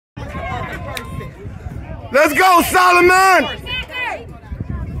Let's go, Solomon.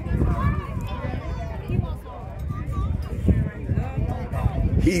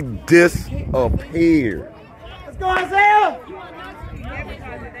 He disappeared. Let's go, Isaiah.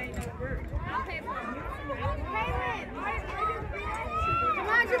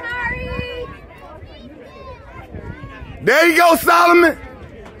 There you go, Solomon.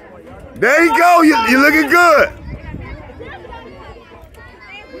 There you go. You're looking good.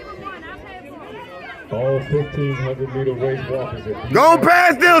 All 1,500-meter race walkers. Go on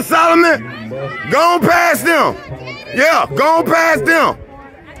past them, Solomon. Go on past them. Yeah, go on past them.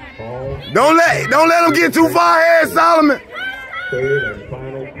 Don't let them get too far ahead, Solomon. Third and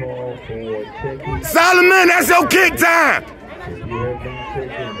final call for Solomon, that's your kick time.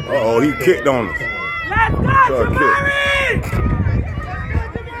 Uh-oh, he kicked on us. Let's go, Jamari!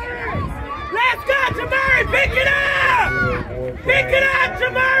 Let's go, Jamari! Pick it up! Pick it up,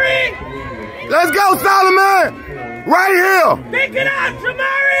 Jamari! Let's go, Solomon! Right here! Pick it up,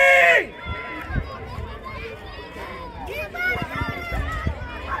 Jamari!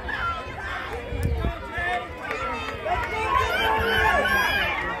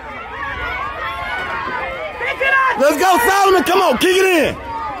 Pick it up! Let's go, Solomon! Come on, kick it in!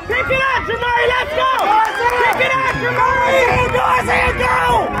 Pick it up, Jamari! Let's go! Pick it up, Jamari! Go, Isaiah,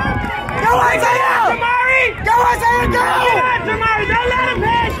 go! Go, Isaiah! Jamari! Go, Isaiah, go! Pick it up, Jamari! Don't let him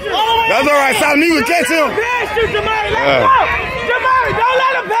pass you! That's all right, Solomon. You can catch him. Pass you, Jamari! Let's go!